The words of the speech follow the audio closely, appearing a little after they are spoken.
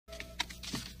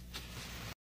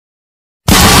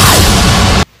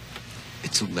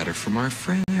It's a letter from our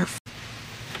friend.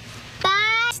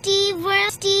 Bye, Steve. We're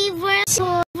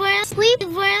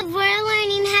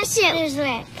learning how to shoot this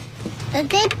rip. The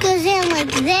tape goes in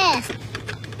like this.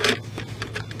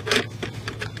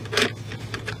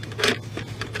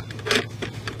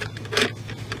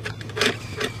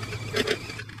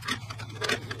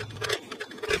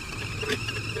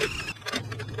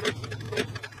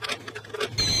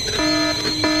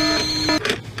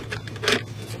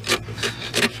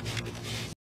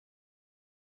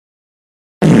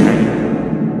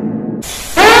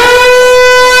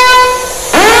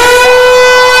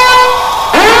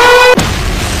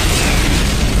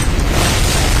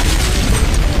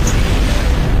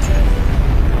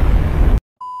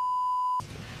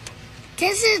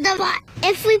 This is the button.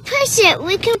 If we push it,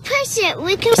 we can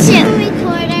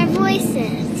record our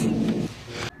voices.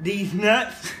 These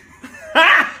nuts.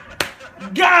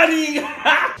 Got him!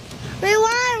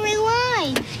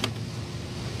 Rewind.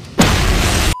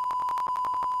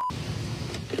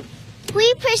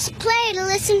 We push play to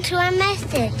listen to our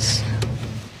message.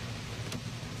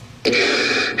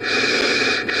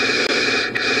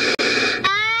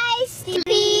 Hi,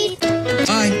 Stevie.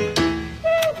 Hi.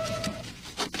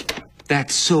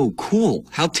 That's so cool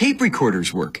how tape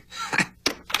recorders work.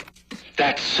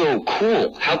 That's so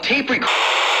cool how tape recorders...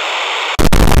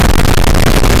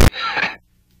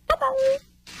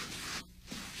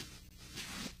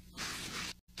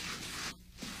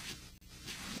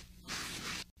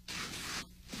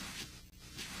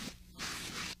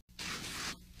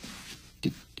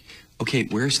 Okay,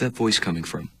 where's that voice coming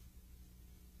from?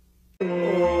 You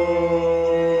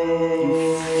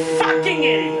fucking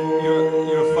idiot!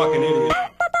 You're a fucking idiot.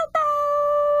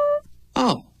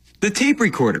 Oh, the tape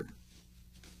recorder.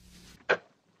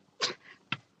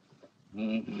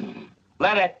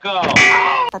 Let it go.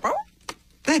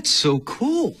 That's so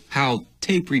cool how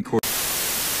tape recorder...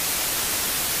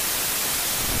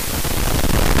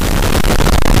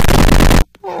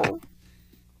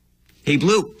 Hey,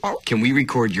 Blue, can we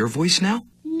record your voice now?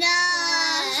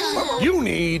 No. You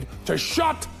need to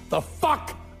shut the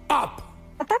fuck up.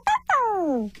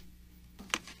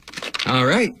 All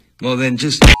right. Well, then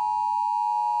just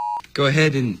go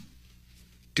ahead and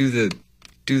do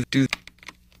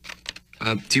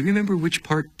you remember which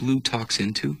part Blue talks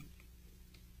into?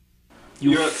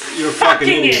 You're a fucking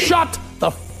idiot. Shut the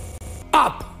f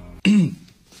up.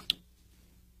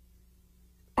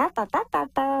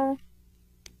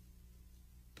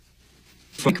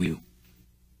 Fuck you.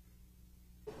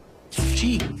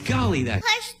 Gee, golly, that...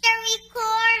 Push the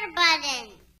record button.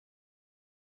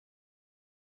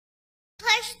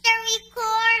 Push the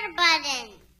record button.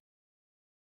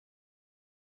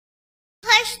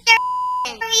 Push the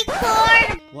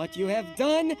record. What you have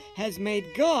done has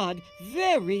made God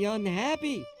very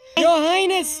unhappy. Your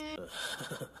Highness!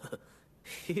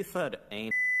 He said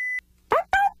ain't.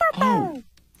 Oh,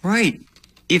 right.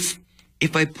 If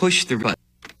I push the button,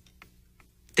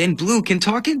 then Blue can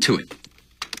talk into it.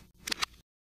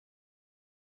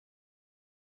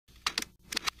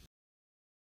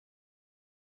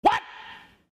 What?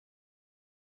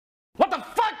 What the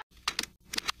fuck?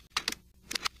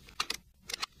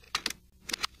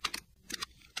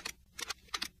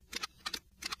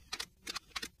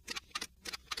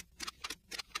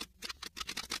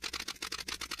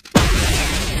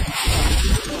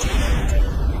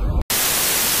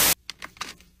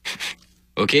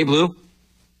 Okay, Blue.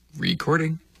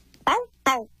 Recording.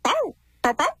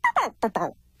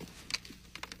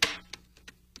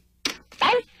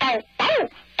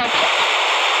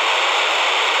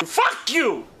 Fuck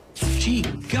you! Gee,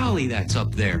 golly, that's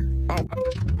up there.